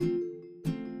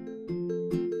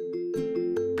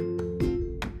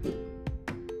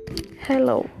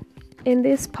Hello. In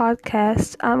this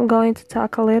podcast, I'm going to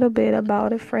talk a little bit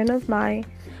about a friend of mine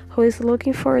who is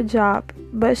looking for a job,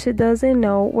 but she doesn't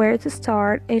know where to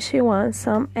start and she wants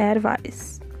some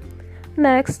advice.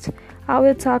 Next, I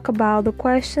will talk about the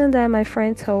question that my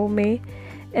friend told me,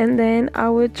 and then I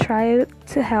will try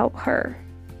to help her.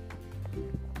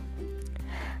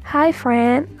 Hi,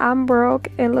 friend. I'm broke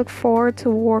and look forward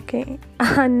to working.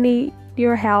 I need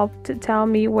your help to tell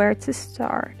me where to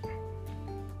start.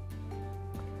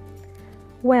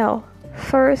 Well,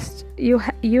 first you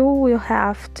will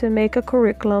have to make a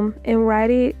curriculum and write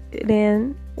it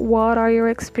in what are your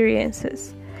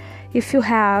experiences. If you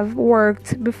have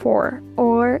worked before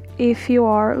or if you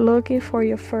are looking for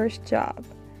your first job.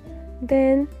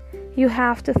 Then you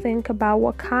have to think about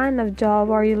what kind of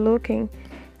job are you looking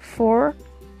for,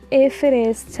 if it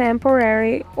is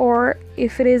temporary or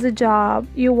if it is a job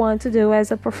you want to do as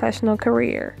a professional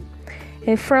career.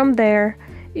 And from there,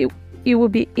 it will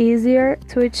be easier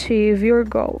to achieve your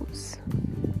goals.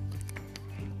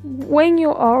 When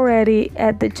you're already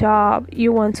at the job,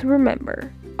 you want to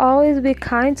remember, always be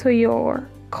kind to your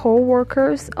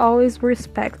co-workers, always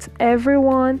respect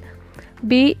everyone,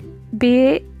 be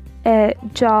it a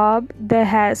job that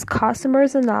has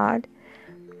customers or not.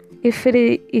 If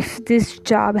this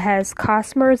job has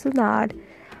customers or not,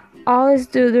 always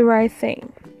do the right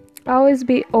thing. Always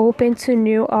be open to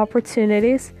new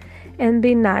opportunities and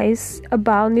be nice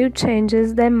about new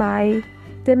changes that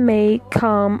may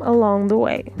come along the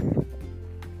way.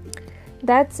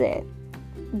 That's it.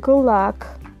 Good luck.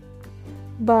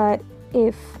 But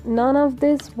if none of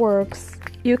this works,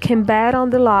 you can bet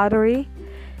on the lottery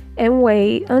and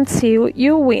wait until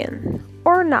you win.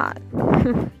 Or not.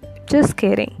 Just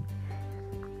kidding.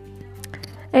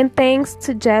 And thanks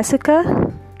to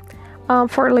Jessica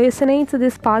for listening to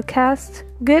this podcast.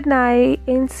 Good night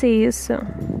and see you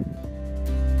soon.